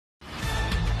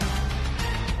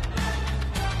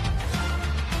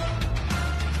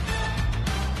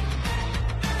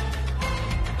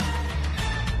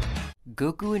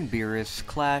Goku and Beerus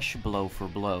clash blow for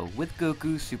blow, with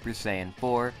Goku Super Saiyan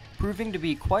 4 proving to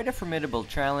be quite a formidable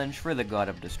challenge for the God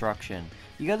of Destruction.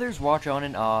 The others watch on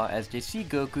in awe as they see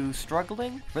Goku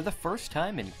struggling for the first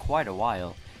time in quite a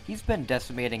while. He's been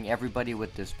decimating everybody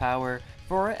with this power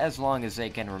for as long as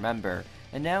they can remember,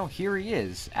 and now here he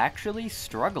is, actually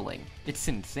struggling. It's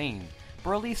insane.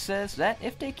 Broly says that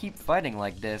if they keep fighting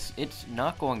like this, it's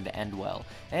not going to end well,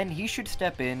 and he should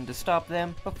step in to stop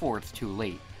them before it's too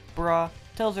late. Bra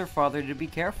tells her father to be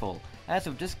careful, as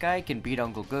if this guy can beat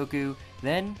Uncle Goku,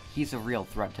 then he's a real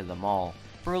threat to them all.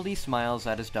 Broly smiles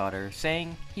at his daughter,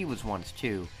 saying he was once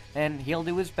too, and he'll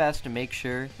do his best to make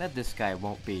sure that this guy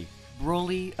won't be.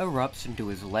 Broly erupts into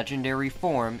his legendary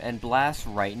form and blasts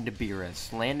right into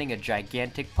Beerus, landing a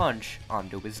gigantic punch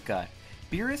onto his gut.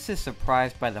 Beerus is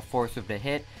surprised by the force of the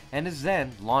hit and is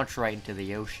then launched right into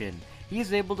the ocean. He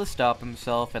is able to stop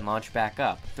himself and launch back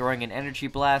up, throwing an energy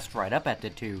blast right up at the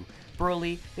two.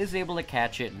 Broly is able to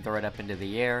catch it and throw it up into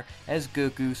the air as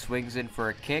Goku swings in for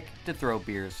a kick to throw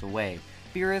Beerus away.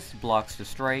 Beerus blocks the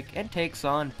strike and takes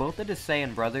on both of the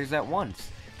Saiyan brothers at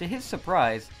once. To his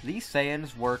surprise, these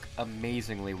Saiyans work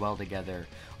amazingly well together.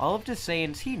 All of the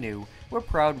Saiyans he knew were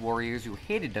proud warriors who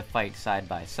hated to fight side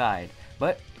by side,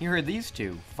 but here are these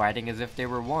two, fighting as if they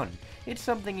were one. It's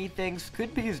something he thinks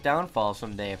could be his downfall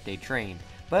someday if they train,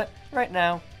 but right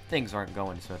now, things aren't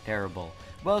going so terrible.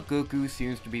 While Goku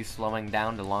seems to be slowing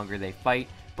down the longer they fight,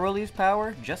 Broly's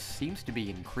power just seems to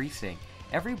be increasing.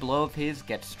 Every blow of his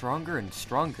gets stronger and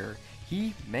stronger.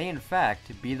 He may in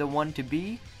fact be the one to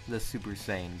be the Super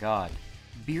Saiyan God.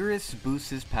 Beerus boosts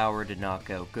his power to knock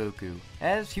out Goku,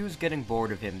 as he was getting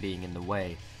bored of him being in the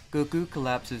way. Goku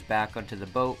collapses back onto the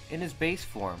boat in his base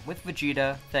form, with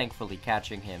Vegeta thankfully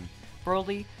catching him.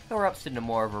 Broly erupts into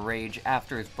more of a rage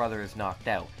after his brother is knocked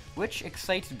out, which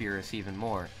excites Beerus even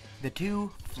more. The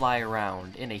two fly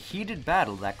around in a heated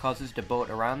battle that causes the boat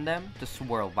around them to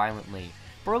swirl violently.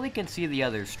 Broly can see the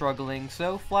others struggling,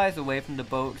 so flies away from the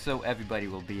boat so everybody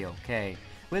will be okay.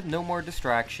 With no more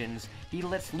distractions, he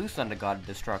lets loose on the God of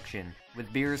Destruction,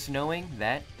 with Beerus knowing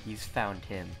that he's found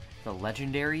him, the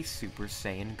legendary Super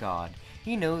Saiyan God.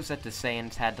 He knows that the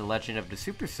Saiyans had the legend of the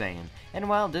Super Saiyan, and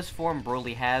while this form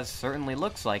Broly has certainly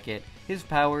looks like it, his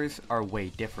powers are way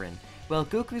different. While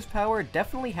Goku's power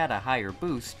definitely had a higher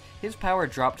boost, his power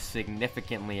dropped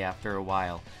significantly after a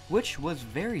while, which was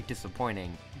very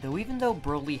disappointing. Even though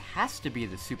Broly has to be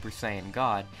the Super Saiyan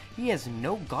God, he has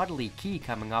no godly ki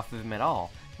coming off of him at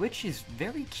all, which is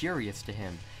very curious to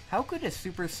him. How could a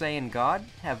Super Saiyan God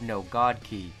have no god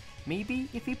ki? Maybe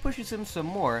if he pushes him some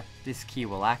more, this ki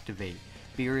will activate.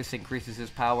 Beerus increases his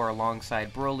power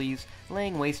alongside Broly's,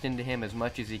 laying waste into him as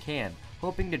much as he can,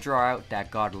 hoping to draw out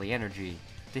that godly energy.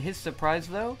 To his surprise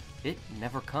though, it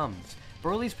never comes.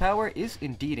 Broly's power is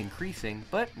indeed increasing,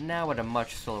 but now at a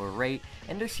much slower rate,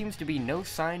 and there seems to be no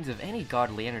signs of any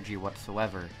godly energy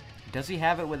whatsoever. Does he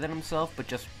have it within himself but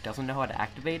just doesn't know how to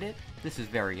activate it? This is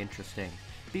very interesting.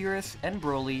 Beerus and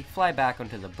Broly fly back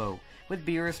onto the boat, with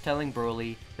Beerus telling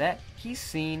Broly that he's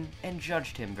seen and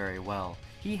judged him very well.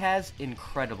 He has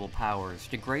incredible powers,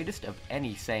 the greatest of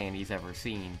any Saiyan he's ever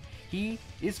seen. He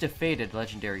is the fated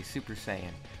legendary Super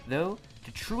Saiyan, though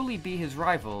to truly be his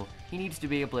rival, he needs to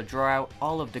be able to draw out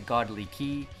all of the godly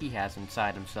ki he has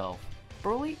inside himself.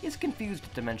 Broly is confused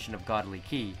at the mention of godly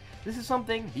ki. This is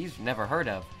something he's never heard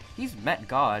of. He's met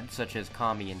gods such as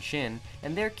Kami and Shin,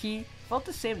 and their ki felt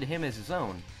the same to him as his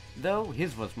own, though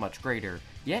his was much greater.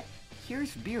 Yet,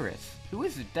 here's Beerus, who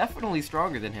is definitely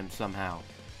stronger than him somehow,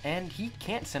 and he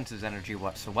can't sense his energy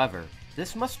whatsoever.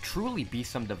 This must truly be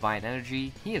some divine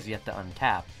energy he has yet to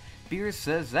untap. Beerus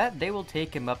says that they will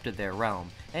take him up to their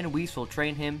realm, and Whis will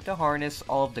train him to harness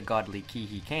all of the godly ki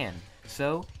he can,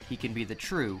 so he can be the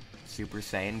true Super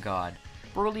Saiyan God.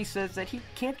 Broly says that he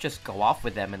can't just go off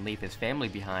with them and leave his family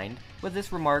behind, with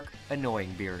this remark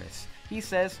annoying Beerus. He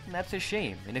says that's a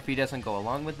shame, and if he doesn't go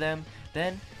along with them,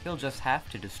 then he'll just have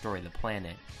to destroy the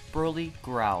planet. Broly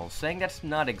growls, saying that's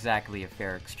not exactly a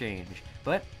fair exchange,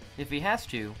 but if he has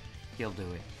to, he'll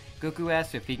do it. Goku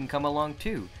asks if he can come along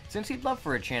too, since he'd love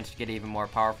for a chance to get even more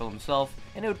powerful himself,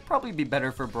 and it would probably be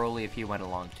better for Broly if he went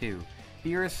along too.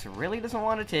 Beerus really doesn't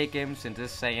want to take him since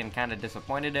this Saiyan kinda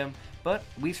disappointed him, but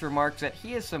Whis remarks that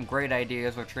he has some great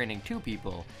ideas for training two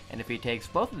people, and if he takes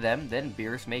both of them, then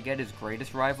Beerus may get his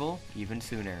greatest rival even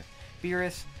sooner.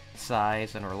 Beerus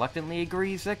sighs and reluctantly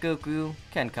agrees that Goku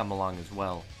can come along as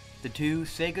well. The two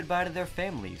say goodbye to their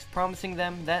families, promising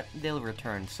them that they'll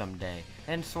return someday,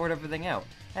 and sort everything out,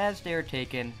 as they are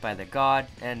taken by the god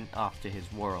and off to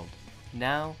his world.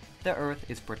 Now, the Earth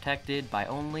is protected by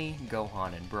only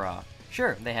Gohan and Bra.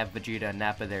 Sure, they have Vegeta and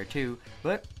Nappa there too,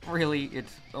 but really,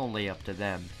 it's only up to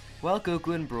them. While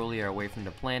Goku and Broly are away from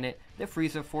the planet, the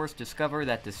Frieza Force discover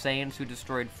that the Saiyans who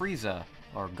destroyed Frieza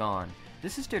are gone.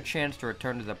 This is their chance to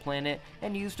return to the planet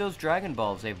and use those Dragon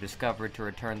Balls they've discovered to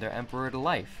return their Emperor to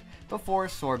life. Before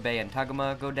Sorbet and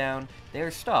Tagoma go down, they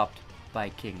are stopped by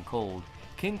King Cold.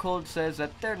 King Cold says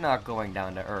that they're not going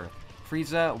down to Earth.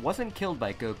 Frieza wasn't killed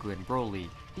by Goku and Broly,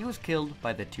 he was killed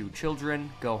by the two children,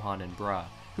 Gohan and Bra,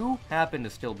 who happen to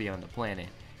still be on the planet.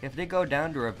 If they go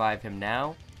down to revive him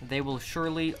now, they will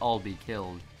surely all be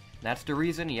killed. That's the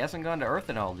reason he hasn't gone to Earth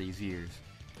in all these years.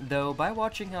 Though, by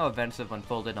watching how events have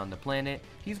unfolded on the planet,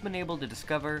 he's been able to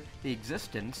discover the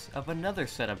existence of another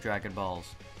set of Dragon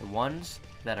Balls, the ones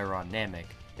that are on Namek.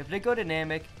 If they go to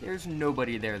Namek, there's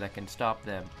nobody there that can stop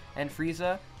them, and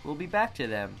Frieza will be back to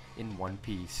them in one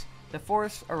piece. The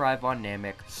Force arrive on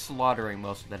Namek, slaughtering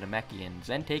most of the Namekians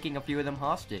and taking a few of them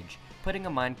hostage, putting a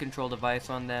mind control device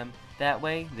on them. That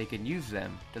way, they can use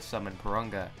them to summon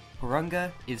Porunga.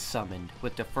 Porunga is summoned,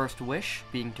 with the first wish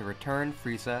being to return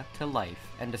Frieza to life,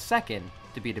 and the second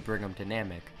to be to bring him to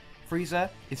Namek. Frieza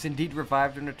is indeed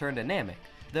revived and returned to Namek,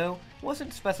 though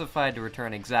wasn't specified to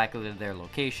return exactly to their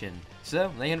location, so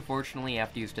they unfortunately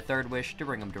have to use the third wish to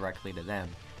bring him directly to them.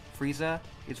 Frieza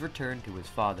is returned to his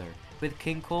father, with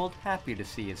King Cold happy to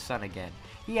see his son again.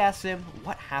 He asks him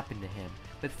what happened to him,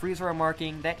 with Frieza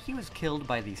remarking that he was killed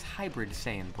by these hybrid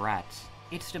Saiyan brats.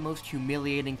 It's the most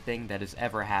humiliating thing that has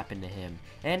ever happened to him,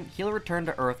 and he'll return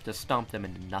to Earth to stomp them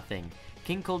into nothing.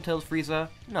 King Cold tells Frieza,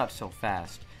 not so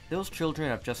fast. Those children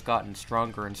have just gotten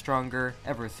stronger and stronger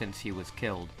ever since he was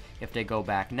killed. If they go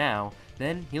back now,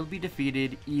 then he'll be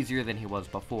defeated easier than he was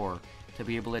before. To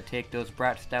be able to take those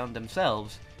brats down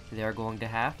themselves, they're going to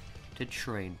have to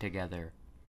train together.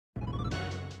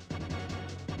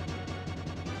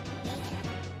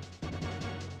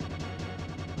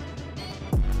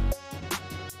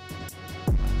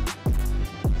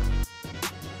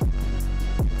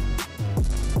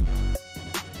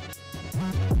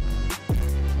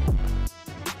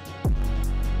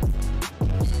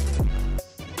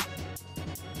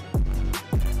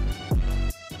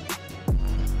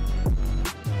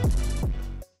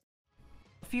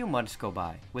 A few months go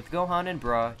by, with Gohan and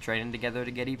Bra training together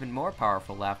to get even more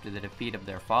powerful after the defeat of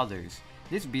their fathers.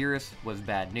 This Beerus was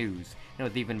bad news, and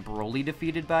with even Broly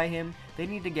defeated by him, they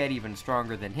need to get even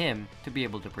stronger than him to be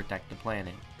able to protect the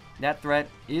planet. That threat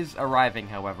is arriving,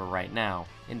 however, right now,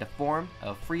 in the form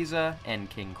of Frieza and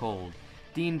King Cold.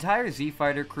 The entire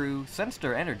Z-Fighter crew sense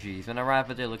their energies and arrive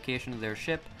at the location of their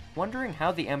ship, wondering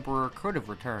how the Emperor could have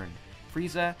returned.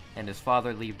 Frieza and his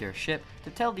father leave their ship to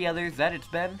tell the others that it's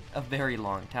been a very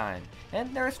long time,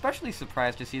 and they're especially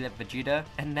surprised to see that Vegeta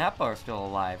and Nappa are still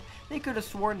alive. They could have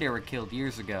sworn they were killed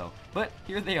years ago, but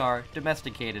here they are,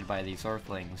 domesticated by these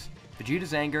Earthlings.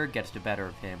 Vegeta's anger gets the better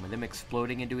of him, with him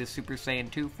exploding into his Super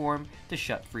Saiyan 2 form to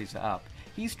shut Frieza up.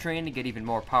 He's trained to get even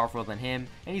more powerful than him,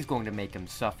 and he's going to make him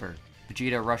suffer.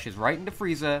 Vegeta rushes right into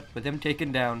Frieza, with him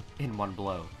taken down in one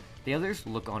blow. The others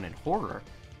look on in horror.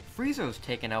 Frieza was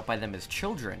taken out by them as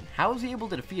children. How is he able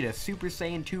to defeat a Super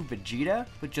Saiyan 2 Vegeta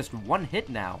with just one hit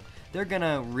now? They're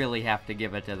gonna really have to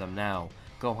give it to them now.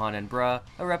 Gohan and Bra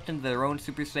erupt into their own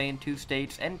Super Saiyan 2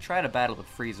 states and try to battle with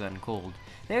Frieza and Cold.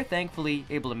 They're thankfully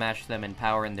able to match them in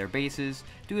power in their bases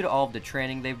due to all of the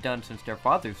training they've done since their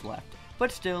fathers left.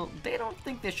 But still, they don't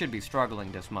think they should be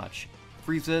struggling this much.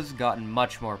 Frieza's gotten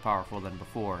much more powerful than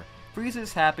before.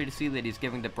 Frieza's happy to see that he's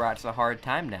giving the brats a hard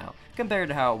time now, compared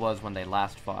to how it was when they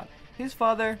last fought. His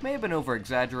father may have been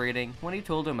over-exaggerating when he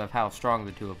told him of how strong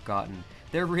the two have gotten.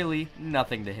 They're really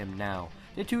nothing to him now.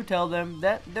 The two tell them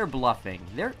that they're bluffing.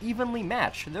 They're evenly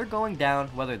matched. They're going down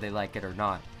whether they like it or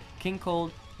not. King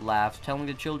Cold laughs, telling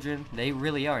the children they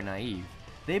really are naive.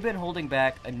 They've been holding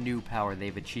back a new power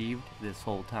they've achieved this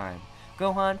whole time.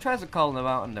 Gohan tries to call them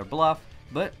out on their bluff,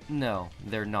 but no,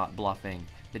 they're not bluffing.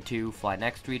 The two fly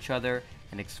next to each other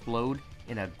and explode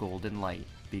in a golden light,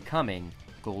 becoming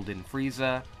Golden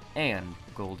Frieza and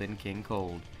Golden King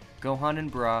Cold. Gohan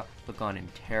and Bra look on in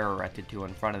terror at the two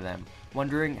in front of them,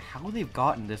 wondering how they've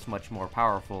gotten this much more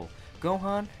powerful.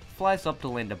 Gohan flies up to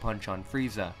land a punch on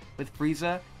Frieza, with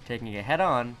Frieza taking it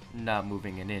head-on, not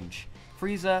moving an inch.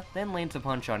 Frieza then lands a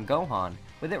punch on Gohan,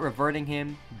 with it reverting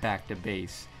him back to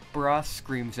base. Bra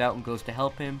screams out and goes to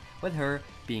help him, with her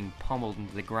being pummeled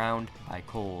into the ground by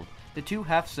Cold. The two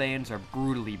Half Saiyans are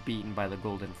brutally beaten by the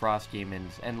Golden Frost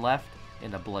Demons and left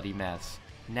in a bloody mess.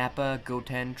 Nappa,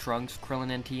 Goten, Trunks,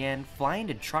 Krillin, and Tien fly in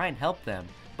to try and help them,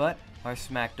 but are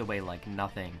smacked away like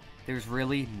nothing. There's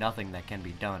really nothing that can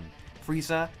be done.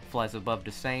 Frieza flies above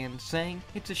the Saiyans, saying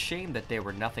it's a shame that they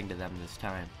were nothing to them this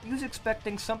time. He was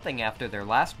expecting something after their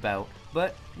last bout,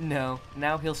 but no,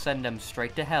 now he'll send them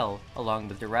straight to hell along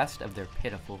with the rest of their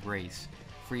pitiful race.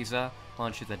 Frieza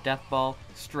launches a death ball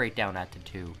straight down at the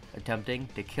two, attempting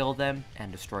to kill them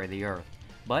and destroy the Earth.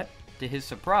 But, to his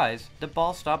surprise, the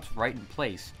ball stops right in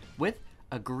place, with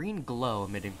a green glow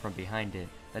emitting from behind it.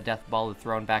 The death ball is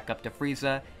thrown back up to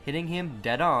Frieza, hitting him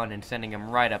dead on and sending him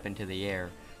right up into the air.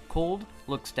 Cold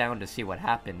looks down to see what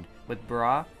happened, with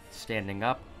Bra standing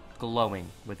up, glowing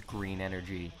with green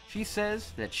energy. She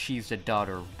says that she's the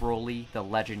daughter of Broly, the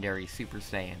legendary Super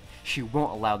Saiyan. She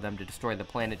won't allow them to destroy the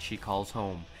planet she calls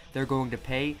home. They're going to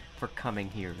pay for coming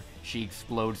here. She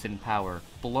explodes in power,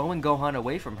 blowing Gohan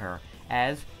away from her,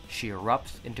 as she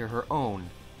erupts into her own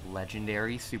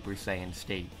legendary Super Saiyan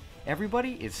state.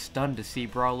 Everybody is stunned to see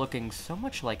Bra looking so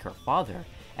much like her father,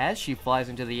 as she flies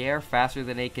into the air faster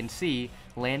than they can see,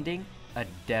 landing a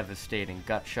devastating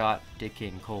gut shot to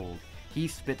King Cold. He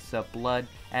spits up blood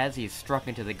as he is struck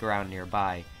into the ground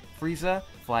nearby. Frieza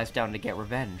flies down to get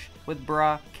revenge, with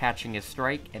Bra catching his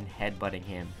strike and headbutting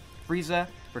him. Frieza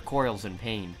recoils in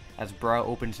pain as Bra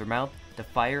opens her mouth to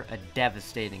fire a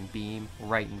devastating beam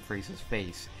right in Frieza's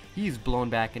face. He is blown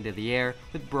back into the air,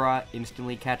 with Bra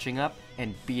instantly catching up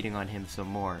and beating on him some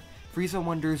more. Frieza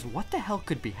wonders what the hell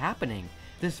could be happening.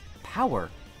 This power,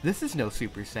 this is no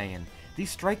Super Saiyan. These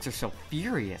strikes are so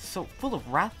furious, so full of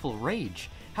wrathful rage.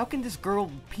 How can this girl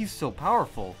be so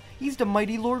powerful? He's the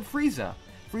mighty Lord Frieza.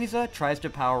 Frieza tries to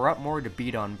power up more to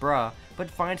beat on Bra, but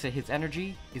finds that his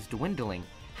energy is dwindling.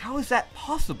 How is that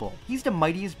possible? He's the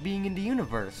mightiest being in the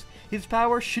universe. His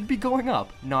power should be going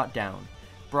up, not down.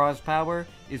 Bra's power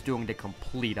is doing the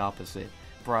complete opposite.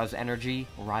 Bra's energy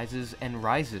rises and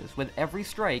rises, with every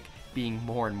strike being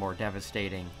more and more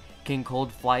devastating. King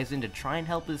Cold flies in to try and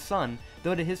help his son,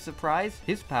 though to his surprise,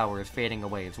 his power is fading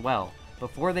away as well.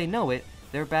 Before they know it,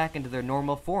 they're back into their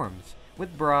normal forms,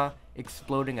 with Bra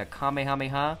exploding a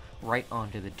Kamehameha right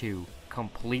onto the two,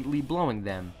 completely blowing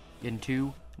them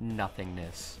into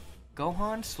nothingness.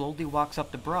 Gohan slowly walks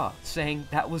up to Bra, saying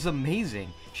that was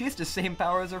amazing. She has the same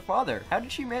power as her father. How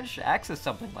did she manage to access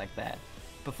something like that?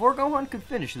 Before Gohan could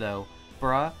finish though,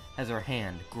 Bra has her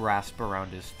hand grasped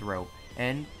around his throat,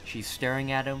 and she's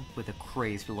staring at him with a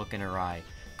crazed look in her eye.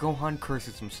 Gohan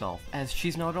curses himself, as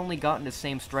she's not only gotten the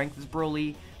same strength as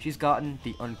Broly, she's gotten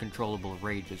the uncontrollable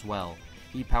rage as well.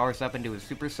 He powers up into his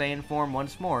Super Saiyan form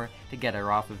once more to get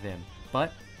her off of him,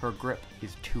 but her grip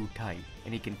is too tight,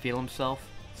 and he can feel himself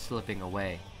slipping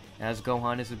away. As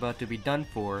Gohan is about to be done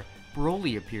for,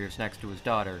 Broly appears next to his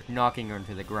daughter, knocking her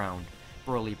into the ground.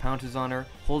 Broly pounces on her,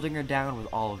 holding her down with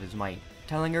all of his might,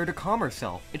 telling her to calm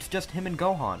herself. It's just him and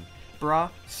Gohan. Bra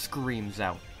screams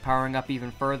out, powering up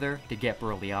even further to get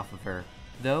Broly off of her.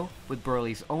 Though, with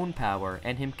Broly's own power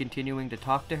and him continuing to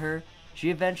talk to her, she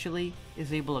eventually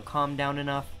is able to calm down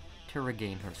enough to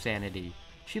regain her sanity.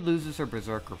 She loses her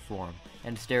berserker form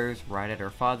and stares right at her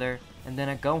father and then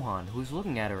at Gohan, who's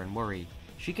looking at her in worry.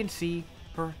 She can see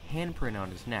her handprint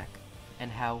on his neck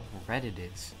and how red it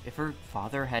is. If her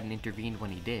father hadn't intervened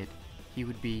when he did, he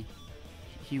would be...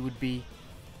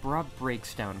 Bra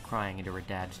breaks down crying into her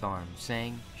dad's arms,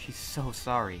 saying she's so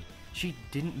sorry. She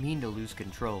didn't mean to lose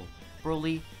control.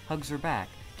 Broly hugs her back,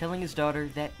 telling his daughter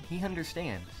that he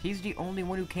understands. He's the only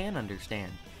one who can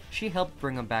understand. She helped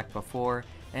bring him back before,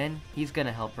 and he's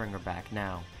gonna help bring her back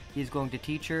now. He's going to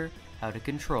teach her how to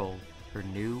control her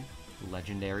new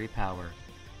legendary power.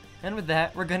 And with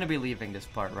that, we're gonna be leaving this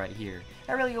part right here.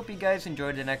 I really hope you guys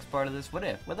enjoyed the next part of this What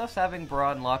If. With us having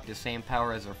Bra unlock the same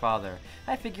power as her father,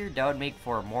 I figured that would make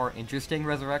for a more interesting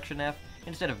Resurrection F,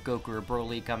 instead of Goku or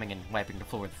Broly coming and wiping the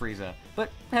floor with Frieza.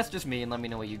 But that's just me, and let me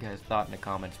know what you guys thought in the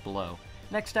comments below.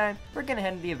 Next time, we're gonna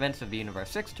head into the events of the Universe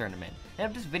 6 tournament, and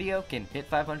if this video can hit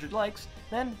 500 likes,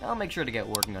 then I'll make sure to get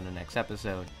working on the next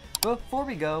episode. But before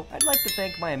we go, I'd like to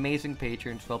thank my amazing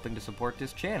patrons for helping to support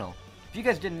this channel. If you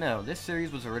guys didn't know, this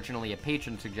series was originally a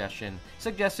patron suggestion,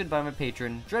 suggested by my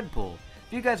patron, Dreadpool.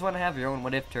 If you guys want to have your own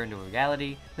What If turned into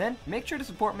reality, then make sure to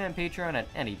support me on Patreon at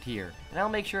any tier, and I'll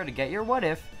make sure to get your What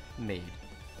If made.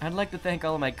 I'd like to thank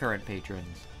all of my current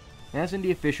patrons. As in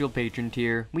the official patron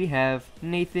tier, we have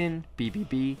Nathan,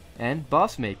 BBB, and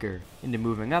Bossmaker. In the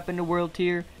moving up in the world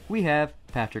tier, we have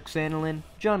Patrick Sandelin,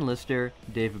 John Lister,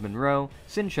 David Monroe,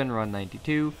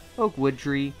 Sinshenron92, Oak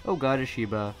Woodtree, Ogata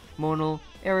Shiba, Monal,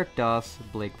 Eric Doss,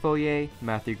 Blake Foyer,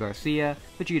 Matthew Garcia,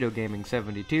 Vegito Gaming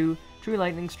 72, True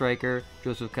Lightning Striker,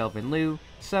 Joseph Kelvin Liu,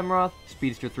 Semroth,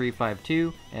 Speedster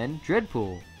 352, and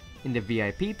Dreadpool. In the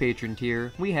VIP patron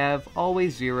tier, we have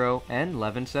Always Zero and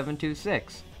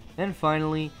 11726. And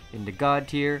finally, in the God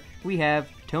tier, we have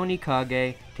Tony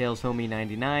Kage, Tails Homie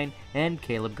 99, and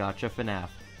Caleb Gotcha FNAF.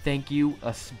 Thank you,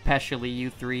 especially you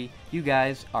three. You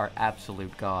guys are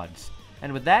absolute gods.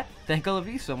 And with that, thank all of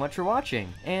you so much for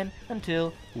watching, and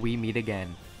until we meet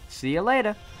again. See you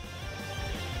later!